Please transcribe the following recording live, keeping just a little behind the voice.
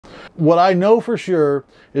What I know for sure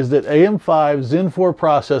is that AM5 Zen 4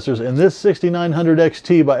 processors and this 6900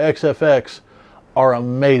 XT by XFX are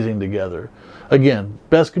amazing together. Again,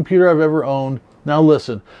 best computer I've ever owned. Now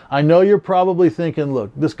listen, I know you're probably thinking,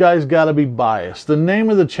 look, this guy's got to be biased. The name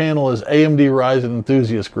of the channel is AMD Ryzen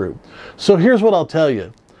Enthusiast Group. So here's what I'll tell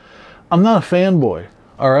you. I'm not a fanboy,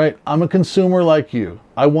 all right? I'm a consumer like you.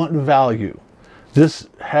 I want value. This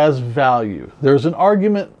has value. There's an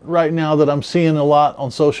argument right now that I'm seeing a lot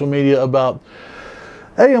on social media about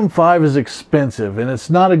AM5 is expensive and it's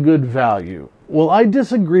not a good value. Well, I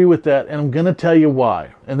disagree with that, and I'm going to tell you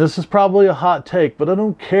why. And this is probably a hot take, but I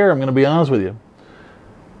don't care. I'm going to be honest with you.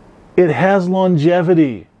 It has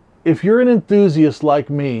longevity. If you're an enthusiast like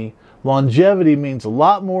me, longevity means a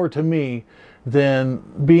lot more to me than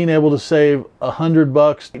being able to save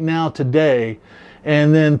 $100 now today,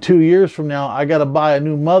 and then 2 years from now I got to buy a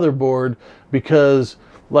new motherboard because,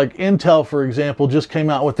 like Intel, for example, just came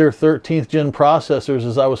out with their 13th gen processors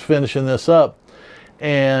as I was finishing this up,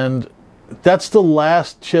 and that's the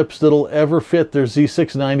last chips that'll ever fit their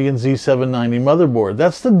Z690 and Z790 motherboard.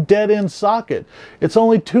 That's the dead end socket. It's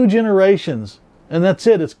only 2 generations and that's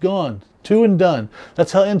it. It's gone. 2 and done.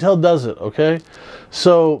 That's how Intel does it, okay?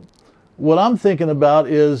 So what I'm thinking about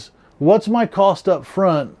is, what's my cost up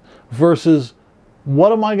front versus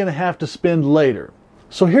what am I going to have to spend later?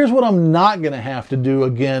 So here's what I'm not going to have to do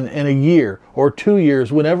again in a year or 2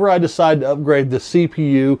 years whenever I decide to upgrade the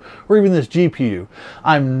CPU or even this GPU.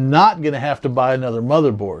 I'm not going to have to buy another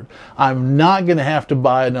motherboard. I'm not going to have to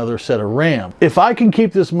buy another set of RAM. If I can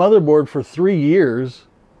keep this motherboard for 3 years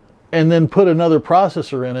and then put another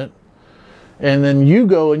processor in it, and then you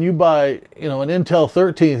go and you buy, you know, an Intel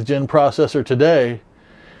 13th gen processor today,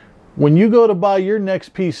 when you go to buy your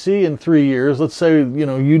next PC in 3 years, let's say, you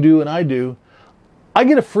know, you do and I do, I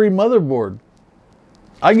get a free motherboard.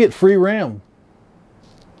 I get free RAM.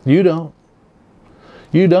 You don't.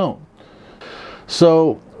 You don't.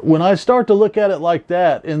 So when I start to look at it like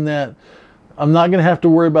that, in that I'm not going to have to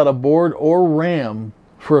worry about a board or RAM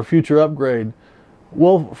for a future upgrade,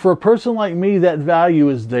 well, for a person like me, that value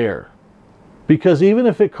is there. Because even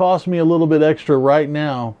if it costs me a little bit extra right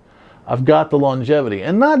now, I've got the longevity.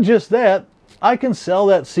 And not just that, I can sell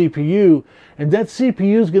that CPU, and that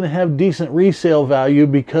CPU is going to have decent resale value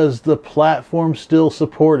because the platform's still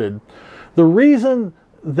supported. The reason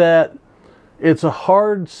that it's a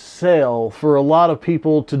hard sell for a lot of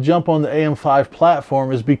people to jump on the AM5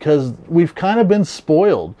 platform is because we've kind of been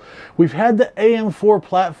spoiled. We've had the AM4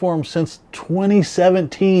 platform since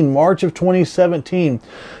 2017, March of 2017.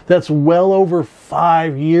 That's well over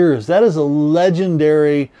 5 years. That is a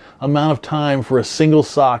legendary amount of time for a single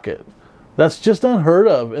socket. That's just unheard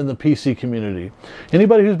of in the PC community.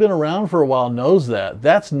 Anybody who's been around for a while knows that.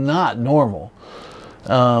 That's not normal.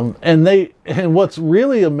 And what's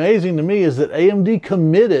really amazing to me is that AMD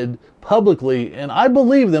committed publicly, and I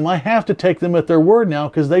believe them. I have to take them at their word now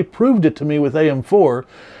because they proved it to me with AM4.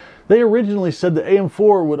 They originally said the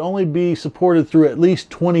AM4 would only be supported through at least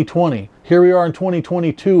 2020. Here we are in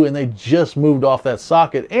 2022 and they just moved off that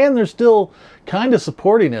socket, and they're still kind of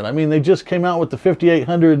supporting it. I mean, they just came out with the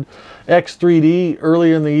 5800X 3D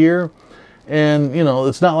earlier in the year, and you know,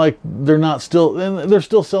 it's not like they're not still, and they're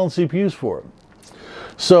still selling CPUs for it.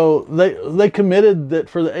 So they committed that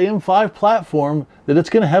for the AM5 platform that it's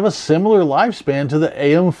going to have a similar lifespan to the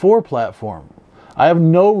AM4 platform. I have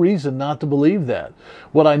no reason not to believe that.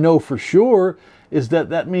 What I know for sure is that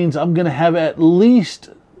that means I'm going to have at least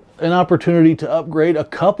an opportunity to upgrade a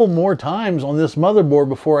couple more times on this motherboard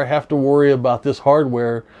before I have to worry about this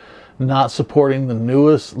hardware not supporting the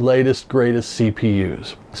newest, latest, greatest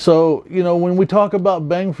CPUs. So, you know, when we talk about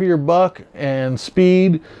bang for your buck and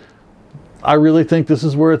speed, I really think this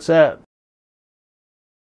is where it's at.